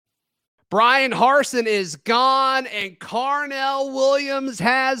Bryan Harsin is gone, and Carnell Williams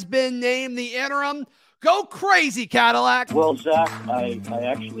has been named the interim. Go crazy, Cadillac. Well, Zach, I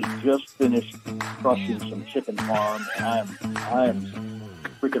actually just finished crushing some chicken parm, and I am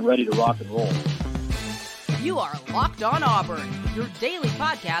freaking ready to rock and roll. You are Locked On Auburn, your daily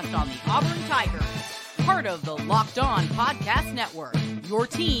podcast on the Auburn Tigers. Part of the Locked On Podcast Network, your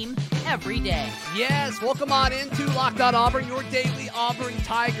team every day. Yes, welcome on into Locked On Auburn, your daily Auburn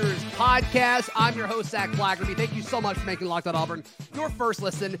Tigers podcast. I'm your host, Zach Blackerby. Thank you so much for making Locked On Auburn your first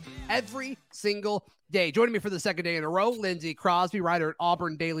listen every single day. Joining me for the second day in a row, Lindsey Crosby, writer at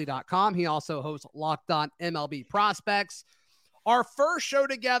auburndaily.com. He also hosts Locked On MLB Prospects. Our first show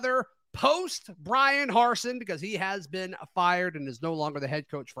together post Bryan Harsin, because he has been fired and is no longer the head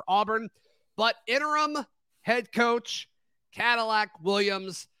coach for Auburn. But interim head coach Cadillac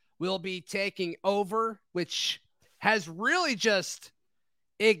Williams will be taking over, which has really just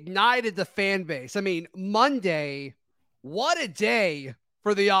ignited the fan base. I mean, Monday, what a day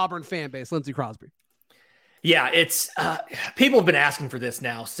for the Auburn fan base. Lindsey Crosby. Yeah, it's people have been asking for this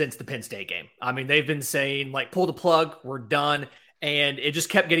now since the Penn State game. I mean, they've been saying, like, pull the plug, we're done. And it just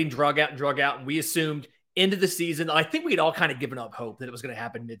kept getting drug out. And we assumed into the season, I think we'd all kind of given up hope that it was going to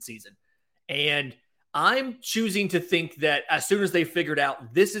happen midseason. And I'm choosing to think that as soon as they figured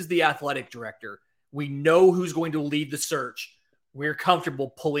out this is the athletic director, we know who's going to lead the search, we're comfortable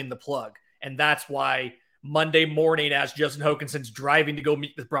pulling the plug. And that's why Monday morning, as Justin Hokanson's driving to go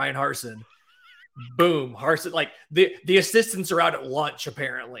meet with Bryan Harsin, boom, Harsin, like the assistants are out at lunch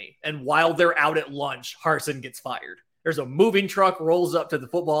apparently. And while they're out at lunch, Harsin gets fired. There's a moving truck rolls up to the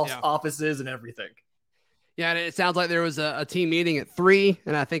football offices and everything. Yeah, and it sounds like there was a team meeting at 3,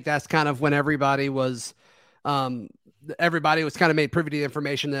 and I think that's kind of when everybody was kind of made privy to the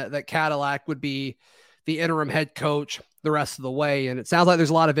information that Cadillac would be the interim head coach the rest of the way. And it sounds like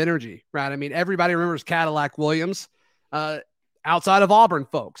there's a lot of energy, right? I mean, everybody remembers Cadillac Williams outside of Auburn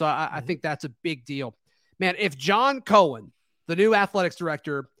folks. So I think that's a big deal. Man, if John Cohen, the new athletics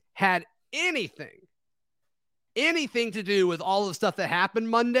director, had anything to do with all the stuff that happened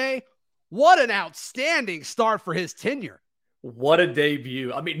Monday, what an outstanding start for his tenure. What a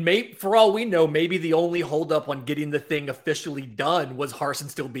debut. I mean, for all we know, maybe the only holdup on getting the thing officially done was Harsin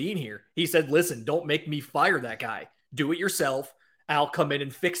still being here. He said, listen, don't make me fire that guy. Do it yourself. I'll come in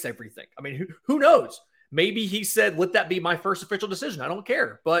and fix everything. I mean, who knows? Maybe he said, let that be my first official decision. I don't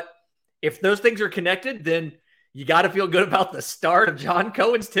care. But if those things are connected, then you got to feel good about the start of John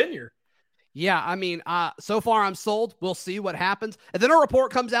Cohen's tenure. Yeah, I mean, so far I'm sold. We'll see what happens. And then a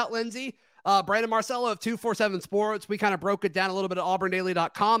report comes out, Lindsey. Brandon Marcello of 247 Sports. We kind of broke it down a little bit at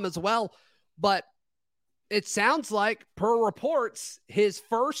auburndaily.com as well. But it sounds like, per reports, his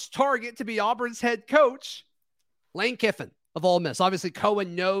first target to be Auburn's head coach, Lane Kiffin of Ole Miss. Obviously,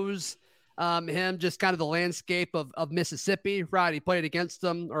 Cohen knows him, just kind of the landscape of Mississippi, right? He played against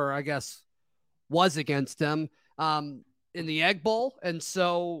him, or I guess was against him. In the Egg Bowl, and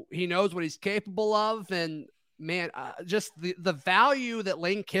so he knows what he's capable of. And man, just the value that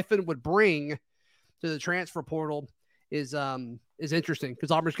Lane Kiffin would bring to the transfer portal is interesting, because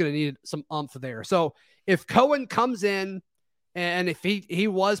Auburn's going to need some oomph there. So if Cohen comes in, and if he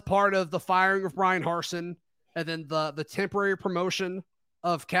was part of the firing of Bryan Harsin, and then the temporary promotion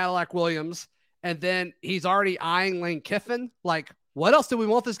of Cadillac Williams, and then he's already eyeing Lane Kiffin, like, what else do we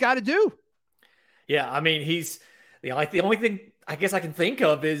want this guy to do? Yeah, I mean, the only thing I guess I can think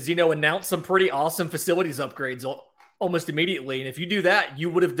of is, announce some pretty awesome facilities upgrades almost immediately. And if you do that, you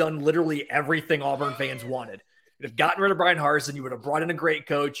would have done literally everything Auburn fans wanted. You'd have gotten rid of Bryan Harsin. You would have brought in a great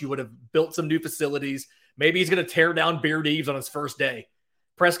coach. You would have built some new facilities. Maybe he's going to tear down Beard Eves on his first day.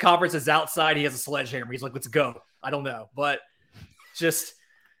 Press conference is outside. He has a sledgehammer. He's like, let's go. I don't know. But just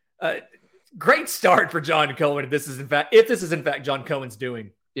a great start for John Cohen. If this is in fact John Cohen's doing.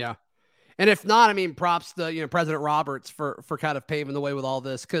 Yeah. And if not, I mean, props to President Roberts for kind of paving the way with all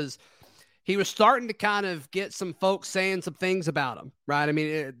this, because he was starting to kind of get some folks saying some things about him, right? I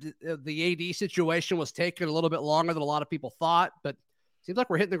mean, the AD situation was taking a little bit longer than a lot of people thought, but it seems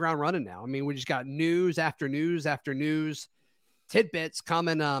like we're hitting the ground running now. I mean, we just got news after news after news, tidbits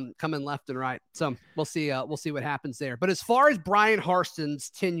coming left and right. So we'll see what happens there. But as far as Bryan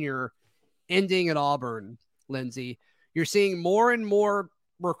Harsin's tenure ending at Auburn, Lindsey, you're seeing more and more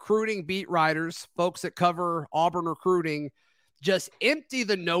recruiting beat writers, folks that cover Auburn recruiting, just empty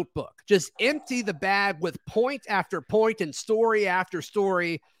the notebook, just empty the bag with point after point and story after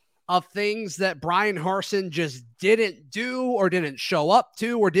story of things that Bryan Harsin just didn't do or didn't show up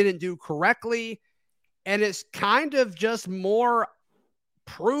to or didn't do correctly. And it's kind of just more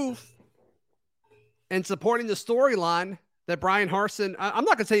proof and supporting the storyline that Brian Harsin, I'm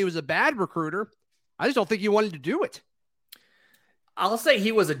not going to say he was a bad recruiter. I just don't think he wanted to do it. I'll say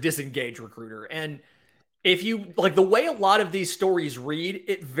he was a disengaged recruiter. And if you like the way a lot of these stories read,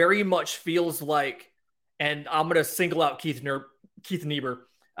 it very much feels like, and I'm going to single out Keith Niebuhr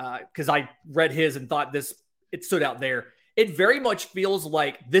because I read his and thought it stood out there. It very much feels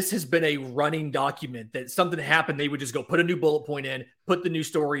like this has been a running document that something happened. They would just go put a new bullet point in, put the new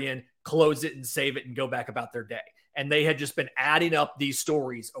story in, close it and save it and go back about their day. And they had just been adding up these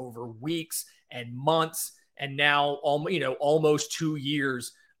stories over weeks and months. And now, almost 2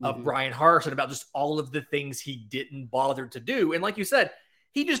 years of Brian Harsin about just all of the things he didn't bother to do. And like you said,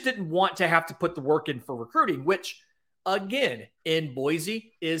 he just didn't want to have to put the work in for recruiting, which again, in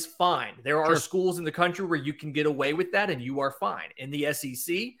Boise is fine. There are schools in the country where you can get away with that and you are fine. In the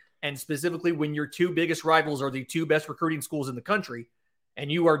SEC, and specifically when your two biggest rivals are the two best recruiting schools in the country,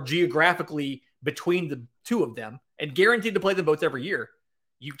 and you are geographically between the two of them and guaranteed to play them both every year,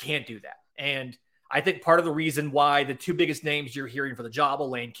 you can't do that. And I think part of the reason why the two biggest names you're hearing for the job,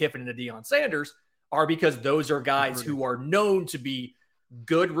 Lane Kiffin and Deion Sanders, are because those are guys who are known to be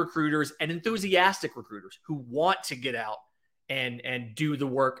good recruiters and enthusiastic recruiters who want to get out and do the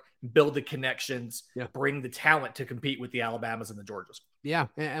work, build the connections, bring the talent to compete with the Alabamas and the Georgias. Yeah,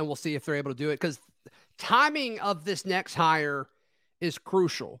 and we'll see if they're able to do it because timing of this next hire is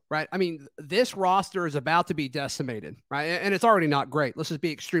crucial, right? I mean, this roster is about to be decimated, right? And it's already not great. Let's just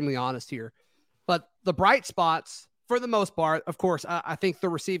be extremely honest here. But the bright spots, for the most part, of course, I think the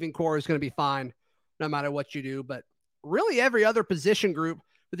receiving core is going to be fine no matter what you do. But really every other position group,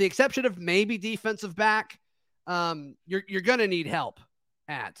 with the exception of maybe defensive back, you're going to need help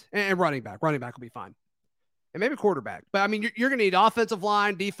at. And running back. Running back will be fine. And maybe quarterback. But, I mean, you're going to need offensive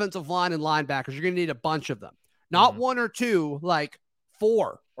line, defensive line, and linebackers. You're going to need a bunch of them. Not one or two, like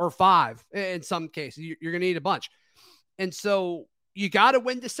 4 or 5 in some cases. You're going to need a bunch. And so you got to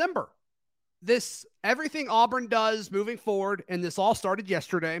win December. Everything Auburn does moving forward, and this all started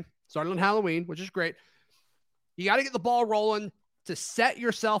yesterday, started on Halloween, which is great. You got to get the ball rolling to set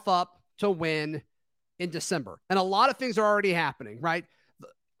yourself up to win in December. And a lot of things are already happening, right?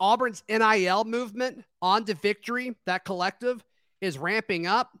 Auburn's NIL movement on to Victory, that collective, is ramping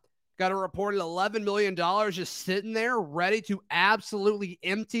up. Got a reported $11 million just sitting there ready to absolutely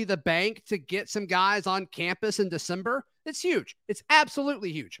empty the bank to get some guys on campus in December. It's huge. It's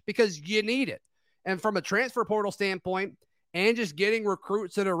absolutely huge because you need it. And from a transfer portal standpoint and just getting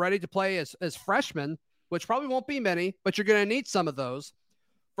recruits that are ready to play as freshmen, which probably won't be many, but you're going to need some of those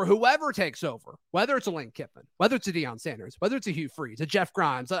for whoever takes over, whether it's a Lane Kiffin, whether it's a Deion Sanders, whether it's a Hugh Freeze, a Jeff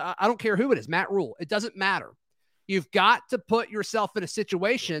Grimes. I don't care who it is, Matt Rule. It doesn't matter. You've got to put yourself in a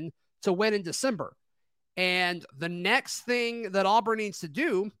situation to win in December. And the next thing that Auburn needs to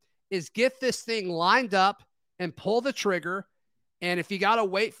do is get this thing lined up and pull the trigger. And if you got to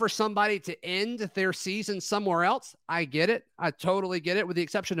wait for somebody to end their season somewhere else, I get it. I totally get it. With the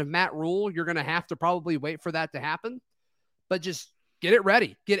exception of Matt Rule, you're going to have to probably wait for that to happen. But just get it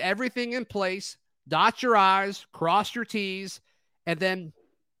ready. Get everything in place. Dot your I's, cross your T's, and then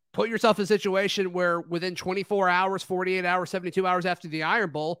put yourself in a situation where within 24 hours, 48 hours, 72 hours after the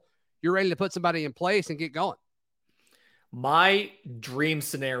Iron Bowl, you're ready to put somebody in place and get going. My dream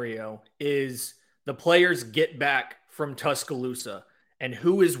scenario is the players get back from Tuscaloosa and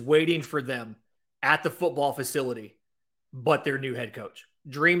who is waiting for them at the football facility but their new head coach.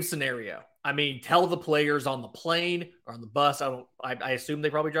 Dream scenario. I mean, tell the players on the plane or on the bus. I assume they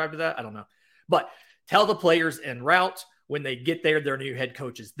probably drive to that. I don't know. But tell the players en route when they get there, their new head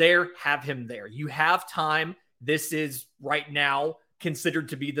coach is there. Have him there. You have time. This is right now considered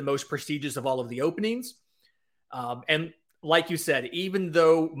to be the most prestigious of all of the openings. And like you said, even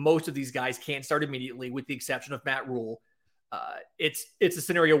though most of these guys can't start immediately, with the exception of Matt Rule, it's a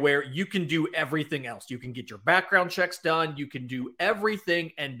scenario where you can do everything else. You can get your background checks done. You can do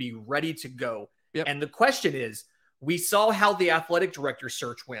everything and be ready to go. Yep. And the question is, we saw how the athletic director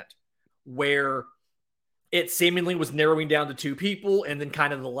search went, where it seemingly was narrowing down to 2 people. And then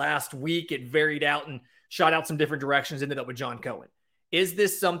kind of the last week, it varied out and shot out some different directions, ended up with John Cohen. Is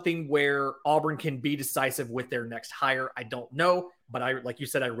this something where Auburn can be decisive with their next hire? I don't know, but like you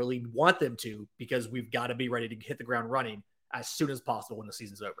said, I really want them to, because we've got to be ready to hit the ground running as soon as possible when the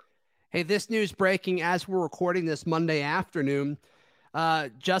season's over. Hey, this news breaking as we're recording this Monday afternoon.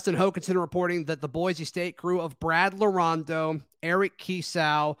 Justin Hokanson reporting that the Boise State crew of Brad Larondo, Eric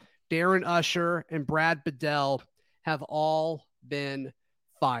Kiesau, Darren Usher, and Brad Bedell have all been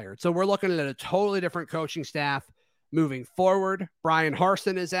fired. So we're looking at a totally different coaching staff moving forward. Brian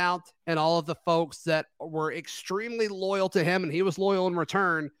Harsin is out, and all of the folks that were extremely loyal to him, and he was loyal in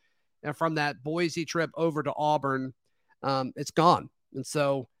return, and from that Boise trip over to Auburn, it's gone. And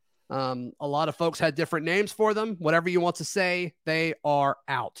so a lot of folks had different names for them. Whatever you want to say, they are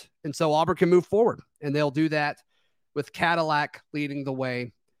out. And so Auburn can move forward, and they'll do that with Cadillac leading the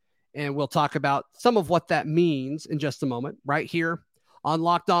way. And we'll talk about some of what that means in just a moment, right here on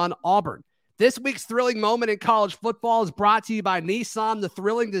Locked On Auburn. This week's thrilling moment in college football is brought to you by Nissan. The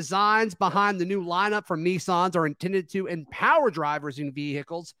thrilling designs behind the new lineup from Nissans are intended to empower drivers in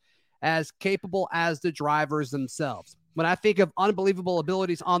vehicles as capable as the drivers themselves. When I think of unbelievable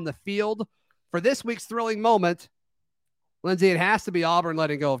abilities on the field, for this week's thrilling moment, Lindsay, it has to be Auburn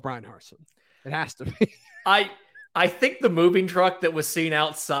letting go of Bryan Harsin. It has to be. I think the moving truck that was seen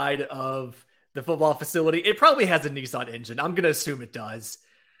outside of the football facility, it probably has a Nissan engine. I'm going to assume it does.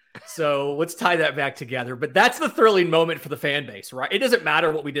 So let's tie that back together. But that's the thrilling moment for the fan base, right? It doesn't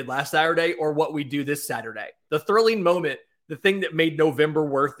matter what we did last Saturday or what we do this Saturday. The thrilling moment, the thing that made November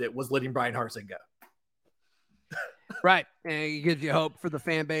worth it, was letting Bryan Harsin go. Right. And it gives you hope for the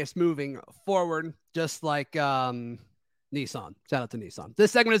fan base moving forward, just like Nissan. Shout out to Nissan.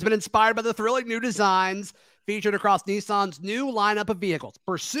 This segment has been inspired by the thrilling new designs featured across Nissan's new lineup of vehicles.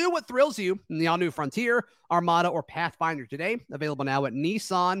 Pursue what thrills you in the all-new Frontier, Armada, or Pathfinder today. Available now at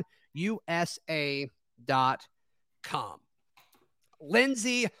nissanusa.com.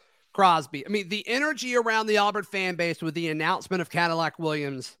 Lindsey Crosby. I mean, the energy around the Auburn fan base with the announcement of Cadillac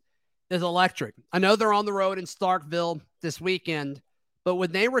Williams is electric. I know they're on the road in Starkville this weekend, but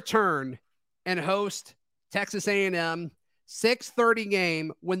when they return and host Texas A&M, 6:30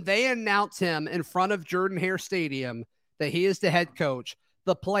 game, when they announce him in front of Jordan-Hare Stadium that he is the head coach,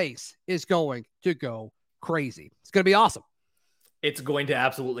 the place is going to go crazy. It's going to be awesome. It's going to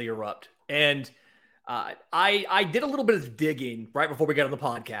absolutely erupt. And I did a little bit of digging right before we got on the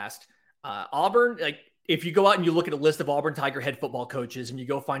podcast. Auburn, like, if you go out and you look at a list of Auburn Tiger head football coaches and you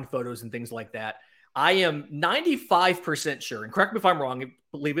go find photos and things like that, I am 95% sure, and correct me if I'm wrong,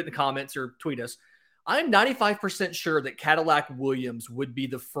 leave it in the comments or tweet us, I'm 95% sure that Cadillac Williams would be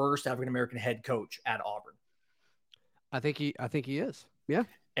the first African-American head coach at Auburn. I think he is. Yeah.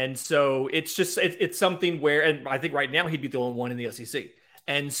 And so it's just, it's something where, and I think right now he'd be the only one in the SEC.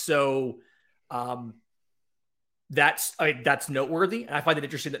 And so that's noteworthy. And I find it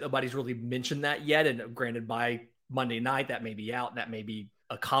interesting that nobody's really mentioned that yet. And granted, by Monday night, that may be out and that may be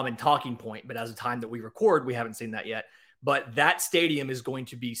a common talking point, but as a time that we record, we haven't seen that yet. But that stadium is going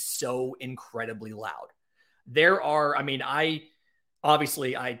to be so incredibly loud. There are, I mean, I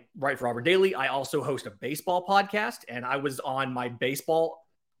write for Auburn Daily. I also host a baseball podcast, and I was on my baseball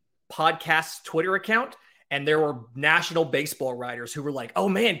podcast Twitter account, and there were national baseball writers who were like, oh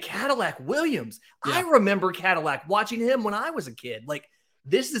man, Cadillac Williams. Yeah. I remember Cadillac, watching him when I was a kid. Like,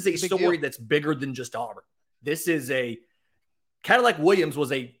 this is a story that's bigger than just Auburn. Cadillac Williams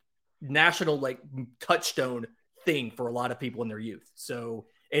was a national, like, touchstone thing for a lot of people in their youth. So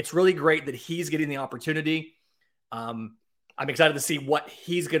it's really great that he's getting the opportunity. I'm excited to see what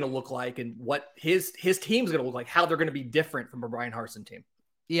he's going to look like and what his team's going to look like, how they're going to be different from a Bryan Harsin team.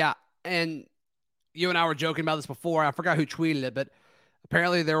 Yeah. And you and I were joking about this before. I forgot who tweeted it, but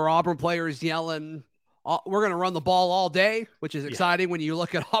apparently there were Auburn players yelling, we're going to run the ball all day, which is exciting when you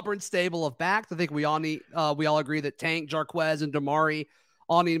look at Auburn's stable of backs. I think we all agree that Tank, Jarquez, and Damari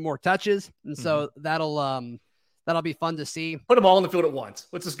all need more touches. And so that'll be fun to see. Put them all on the field at once.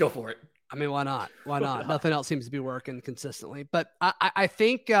 Let's just go for it. I mean, why not? Why not? Nothing else seems to be working consistently. But I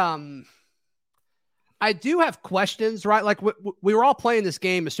think I do have questions, right? Like we were all playing this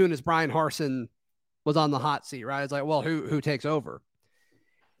game as soon as Bryan Harsin was on the hot seat, right? It's like, well, who takes over?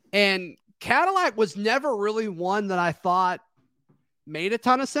 And Cadillac was never really one that I thought made a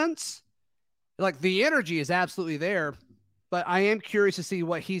ton of sense. Like, the energy is absolutely there, but I am curious to see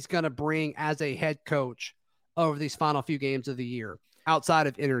what he's going to bring as a head coach over these final few games of the year outside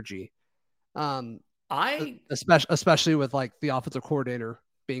of energy. Especially with, like, the offensive coordinator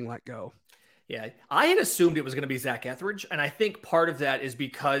being let go. Yeah, I had assumed it was going to be Zach Etheridge, and I think part of that is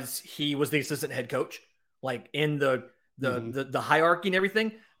because he was the assistant head coach, like, in the hierarchy and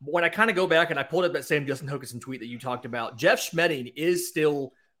everything. But when I kind of go back and I pulled up that same Justin Hokanson tweet that you talked about, Jeff Schmedding is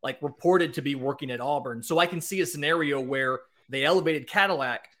still, like, reported to be working at Auburn. So I can see a scenario where they elevated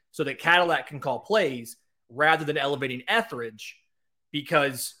Cadillac so that Cadillac can call plays rather than elevating Etheridge,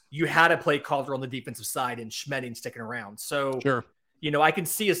 because you had a play caller on the defensive side and Schmedding sticking around. So, sure. I can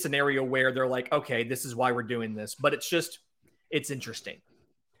see a scenario where they're like, okay, this is why we're doing this, but it's interesting.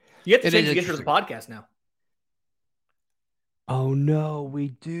 You have to change the intro to the podcast now. Oh no, we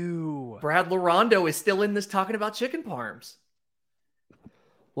do. Brad Larondo is still in this talking about chicken parms.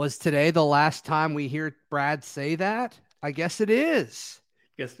 Was today the last time we hear Brad say that? I guess it is.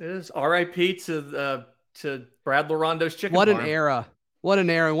 Yes, it is. RIP to the to Brad Larondo's chicken What parm. an era. What an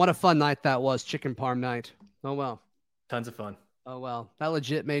era. And what a fun night that was. Chicken parm night. Oh, well. Tons of fun. Oh, well. That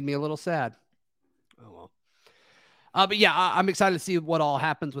legit made me a little sad. Oh, well. But yeah, I'm excited to see what all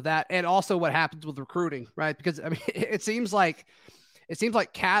happens with that, and also what happens with recruiting, right? Because I mean, it seems like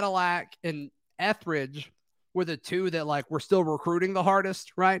Cadillac and Etheridge were the two that like were still recruiting the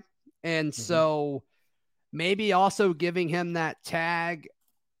hardest, right? And so maybe also giving him that tag,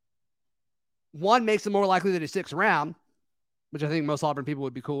 one, makes it more likely that he sticks around, which I think most Auburn people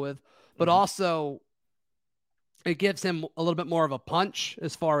would be cool with, but also it gives him a little bit more of a punch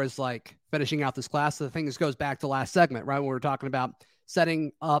as far as like finishing out this class. So the thing goes back to last segment, right? When we were talking about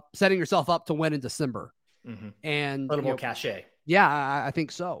setting yourself up to win in December. And a little more cachet. Yeah, I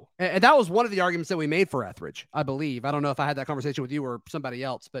think so. And that was one of the arguments that we made for Etheridge, I believe. I don't know if I had that conversation with you or somebody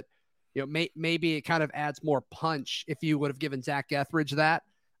else, but maybe it kind of adds more punch if you would have given Zach Etheridge that.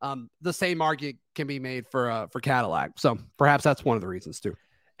 The same argument can be made for Cadillac. So perhaps that's one of the reasons too.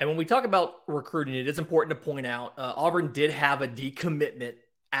 And when we talk about recruiting, it is important to point out Auburn did have a decommitment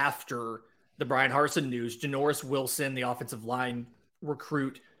after the Brian Harsin news. Janoris Wilson, the offensive line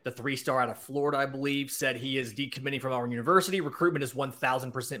recruit, the 3-star out of Florida, I believe, said he is decommitting from Auburn University. Recruitment is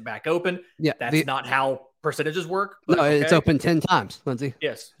 1,000% back open. Yeah, that's not how percentages work. But no, it's open 10 times, Lindsay.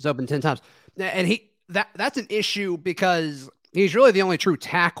 Yes, it's open 10 times, and that's an issue because he's really the only true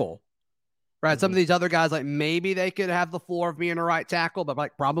tackle. Right. Some of these other guys, like maybe they could have the floor of being a right tackle, but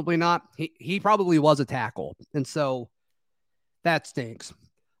like probably not. He probably was a tackle. And so that stinks.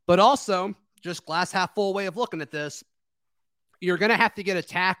 But also, just glass half full way of looking at this, you're going to have to get a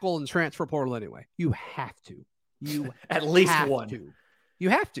tackle in transfer portal anyway. You have to. You at least one. You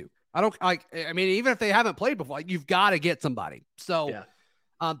have to. I mean, even if they haven't played before, like, you've got to get somebody. So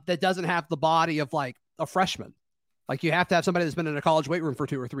that doesn't have the body of like a freshman. Like you have to have somebody that's been in a college weight room for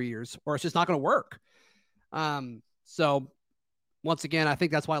 2 or 3 years, or it's just not going to work. So once again, I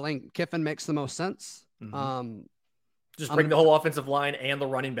think that's why Lane Kiffin makes the most sense. Just bring the whole offensive line and the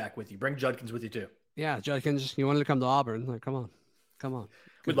running back with you. Bring Judkins with you too. Yeah, Judkins, you wanted to come to Auburn. Like, come on.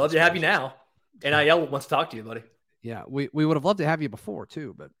 We'd love to have you now. NIL wants to talk to you, buddy. Yeah, we would have loved to have you before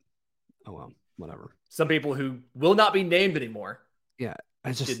too, but oh well, whatever. Some people who will not be named anymore. Yeah,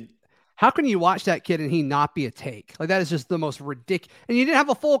 I just didn't. How can you watch that kid and he not be a take? Like, that is just the most ridiculous. And you didn't have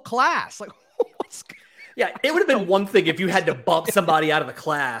a full class. Like, yeah, it would have been one thing if you had to bump somebody out of the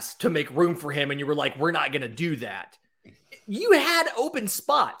class to make room for him and you were like, we're not going to do that. You had open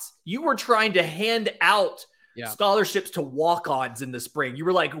spots. You were trying to hand out scholarships to walk-ons in the spring. You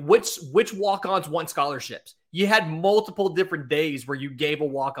were like, which walk-ons want scholarships? You had multiple different days where you gave a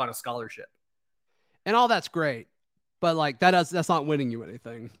walk-on a scholarship. And all that's great. But like that's not winning you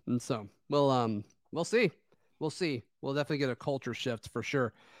anything. And so we'll see. We'll see. We'll definitely get a culture shift for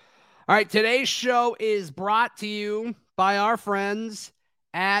sure. All right. Today's show is brought to you by our friends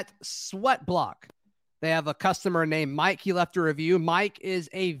at Sweatblock. They have a customer named Mike. He left a review. Mike is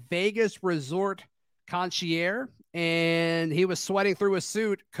a Vegas resort concierge, and he was sweating through a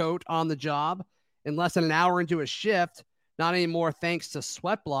suit coat on the job in less than an hour into a shift. Not anymore, thanks to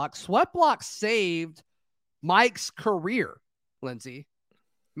Sweatblock. Sweatblock saved Mike's career, Lindsay.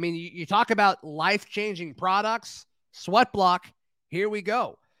 I mean, you talk about life-changing products. Sweatblock, here we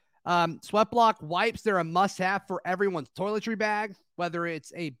go. Sweatblock wipes, they're a must-have for everyone's toiletry bag, whether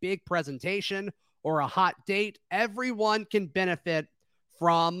it's a big presentation or a hot date. Everyone can benefit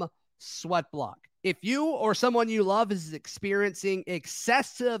from Sweatblock. If you or someone you love is experiencing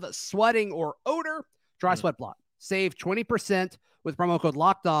excessive sweating or odor, try Sweatblock. Save 20% with promo code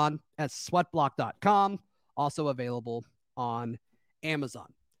LOCKEDON at sweatblock.com. Also available on Amazon.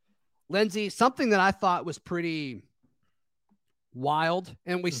 Lindsay, something that I thought was pretty wild,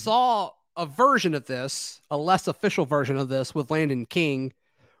 and we saw a version of this, a less official version of this with Landon King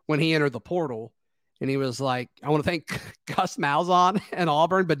when he entered the portal, and he was like, I want to thank Gus Malzahn and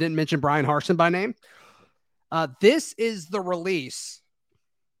Auburn, but didn't mention Brian Harsin by name. This is the release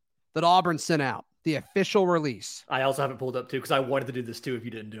that Auburn sent out, the official release. I also have it pulled up too because I wanted to do this too if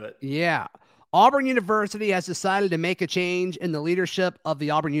you didn't do it. Yeah. Auburn University has decided to make a change in the leadership of the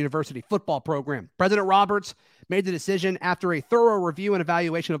Auburn University football program. President Roberts made the decision after a thorough review and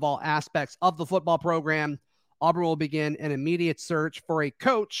evaluation of all aspects of the football program. Auburn will begin an immediate search for a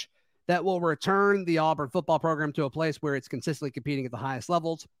coach that will return the Auburn football program to a place where it's consistently competing at the highest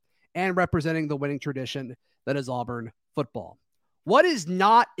levels and representing the winning tradition that is Auburn football. What is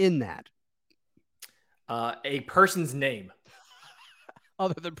not in that? A person's name.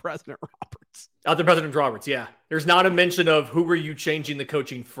 Other than President Roberts. Other than President Roberts, yeah. There's not a mention of who were you changing the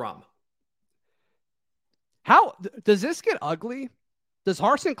coaching from. How does this get ugly? Does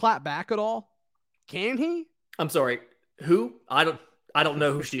Harsin clap back at all? Can he? I'm sorry. Who? I don't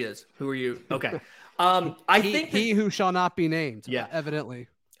know who she is. Who are you? Okay. I think he who shall not be named. Yeah. Evidently.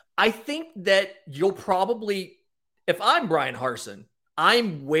 I think that you'll probably, if I'm Brian Harsin,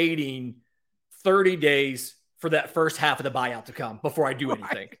 I'm waiting 30 days for that first half of the buyout to come before I do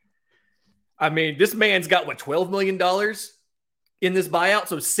anything. I mean, this man's got $12 million in this buyout.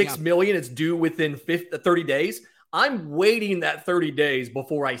 So $6 million is due within 30 days. I'm waiting that 30 days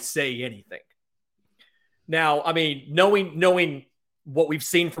before I say anything. Now, I mean, knowing what we've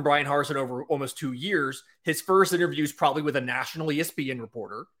seen from Brian Harsin over almost 2 years, his first interview is probably with a national ESPN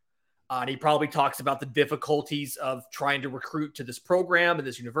reporter. And he probably talks about the difficulties of trying to recruit to this program and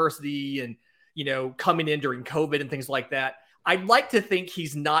this university and, coming in during COVID and things like that. I'd like to think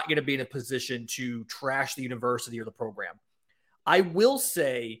he's not going to be in a position to trash the university or the program. I will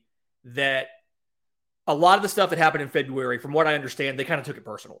say that a lot of the stuff that happened in February, from what I understand, they kind of took it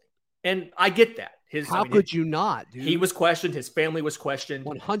personally. And I get that. How could you not, dude? He was questioned. His family was questioned.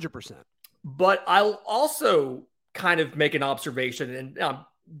 100%. But I'll also kind of make an observation, and I'm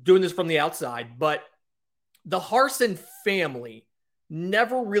doing this from the outside, but the Harsin family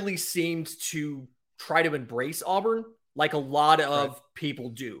never really seemed to try to embrace Auburn like a lot of people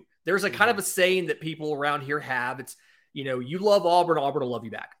do. There's a kind of a saying that people around here have. It's, you love Auburn, Auburn will love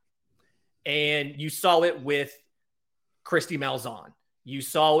you back. And you saw it with Christy Malzahn. You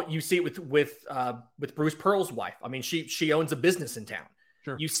see it with Bruce Pearl's wife. I mean, she owns a business in town.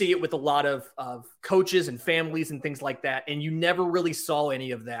 Sure. You see it with a lot of coaches and families and things like that. And you never really saw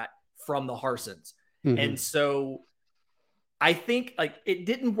any of that from the Harsins. Mm-hmm. And so I think it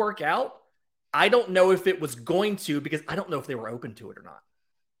didn't work out. I don't know if it was going to, because I don't know if they were open to it or not.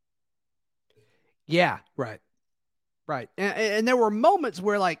 Yeah, right. Right. And there were moments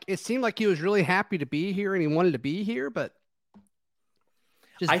where it seemed like he was really happy to be here and he wanted to be here, but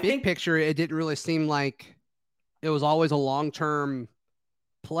just big picture, it didn't really seem like it was always a long-term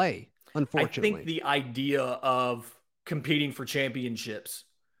play, unfortunately. I think the idea of competing for championships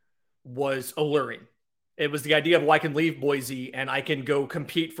was alluring. It was the idea of, I can leave Boise and I can go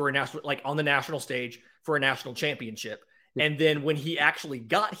compete for a national, on the national stage for a national championship. And then when he actually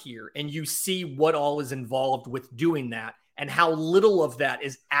got here and you see what all is involved with doing that and how little of that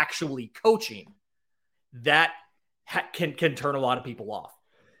is actually coaching, that can turn a lot of people off.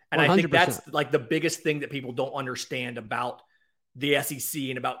 And 100%. I think that's the biggest thing that people don't understand about the SEC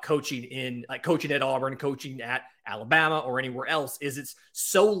and about coaching coaching at Auburn, coaching at Alabama or anywhere else, is it's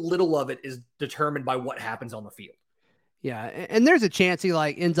so little of it is determined by what happens on the field. Yeah. And there's a chance he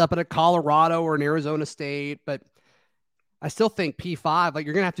ends up at a Colorado or an Arizona State, but I still think P5,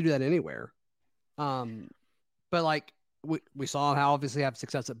 you're going to have to do that anywhere. But we saw him obviously have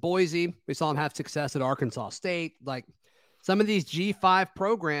success at Boise. We saw him have success at Arkansas State. Some of these G5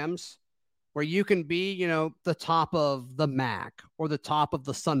 programs where you can be, the top of the MAC or the top of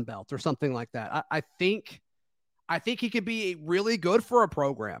the Sun Belt or something like that. I think he could be really good for a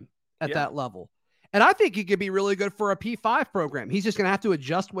program at that level. And I think he could be really good for a P5 program. He's just going to have to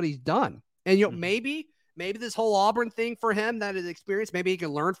adjust what he's done. And, maybe this whole Auburn thing for him, that is experience, maybe he can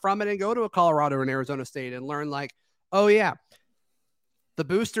learn from it and go to a Colorado or an Arizona State and learn oh yeah, the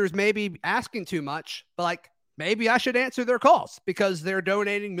boosters may be asking too much, but maybe I should answer their calls because they're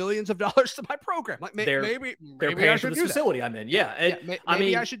donating millions of dollars to my program. Maybe they're paying for this facility I'm in. Yeah.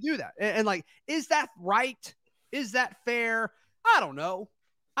 Maybe I should do that. And is that right? Is that fair? I don't know.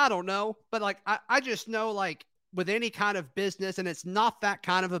 But I just know with any kind of business, and it's not that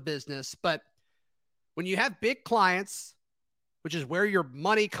kind of a business, but when you have big clients, which is where your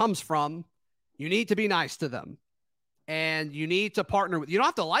money comes from, you need to be nice to them. And you need to partner with, you don't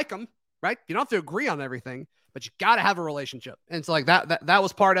have to like them, right? You don't have to agree on everything, but you got to have a relationship. And so that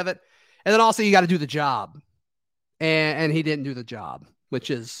was part of it. And then also you got to do the job. And he didn't do the job, which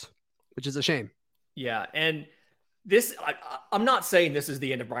is a shame. Yeah. And this, I'm not saying this is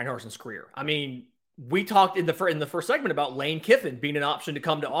the end of Brian Harsin's career. I mean, we talked in the first segment about Lane Kiffin being an option to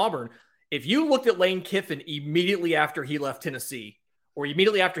come to Auburn. If you looked at Lane Kiffin immediately after he left Tennessee or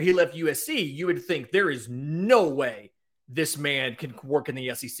immediately after he left USC, you would think there is no way this man can work in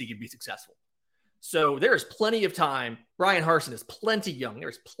the SEC and be successful. So there is plenty of time. Brian Harsin is plenty young.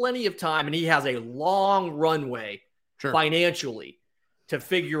 There's plenty of time, and he has a long runway financially to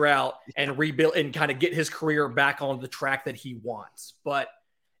figure out and rebuild and kind of get his career back on the track that he wants. But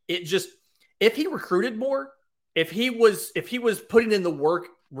it just, if he recruited more, if he was putting in the work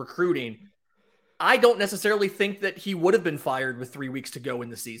recruiting, I don't necessarily think that he would have been fired with 3 weeks to go in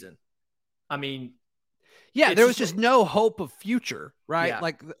the season. I mean, yeah, there was just no hope of future, right?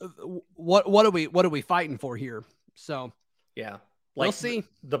 Yeah. What are we fighting for here? So, yeah. Like, we'll see.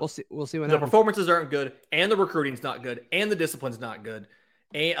 We'll see what happens. The performances aren't good, and the recruiting's not good, and the discipline's not good.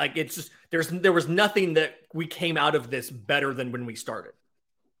 And like, it's just there was nothing that we came out of this better than when we started.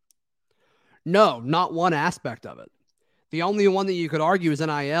 No, not one aspect of it. The only one that you could argue is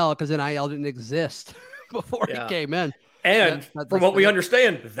NIL, because NIL didn't exist before he came in. And from what we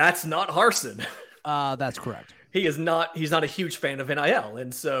understand, that's not Harsin. That's correct. He's not a huge fan of NIL.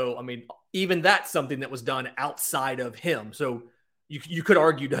 And so, I mean, even that's something that was done outside of him. So you could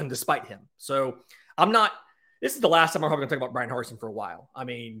argue done despite him. So this is the last time I'm probably going to talk about Bryan Harsin for a while. I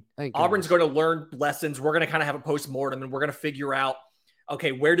mean, Auburn's going to learn lessons. We're going to kind of have a post-mortem, and we're going to figure out,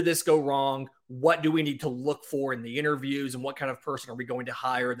 okay, where did this go wrong? What do we need to look for in the interviews, and what kind of person are we going to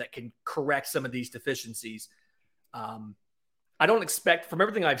hire that can correct some of these deficiencies? I don't expect, from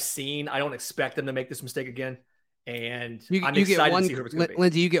everything I've seen, I don't expect them to make this mistake again. And I'm excited to see who it's going to be.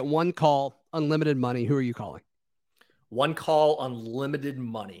 Lindsay, you get one call, unlimited money. Who are you calling? One call, unlimited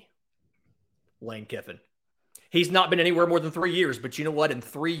money. Lane Kiffin. He's not been anywhere more than 3 years, but you know what? In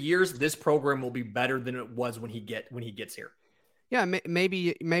 3 years, this program will be better than it was when he gets here. Yeah,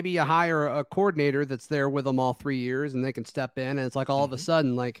 maybe you hire a coordinator that's there with them all 3 years, and they can step in, and it's like all of a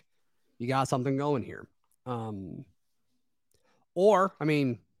sudden, like, you got something going here. Or, I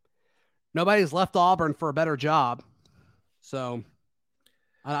mean, nobody's left Auburn for a better job, so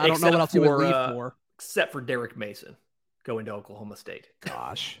I don't know what else you would leave for. Except for Derek Mason going to Oklahoma State.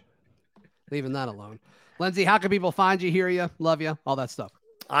 Gosh, leaving that alone. Lindsay, how can people find you, hear you, love you, all that stuff?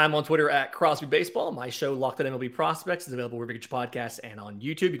 I'm on Twitter at Crosby Baseball. My show, Locked On MLB Prospects, is available wherever you get your podcasts and on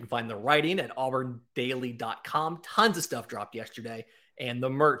YouTube. You can find the writing at auburndaily.com. Tons of stuff dropped yesterday, and the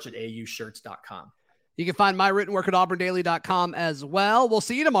merch at aushirts.com. You can find my written work at auburndaily.com as well. We'll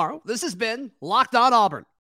see you tomorrow. This has been Locked On Auburn.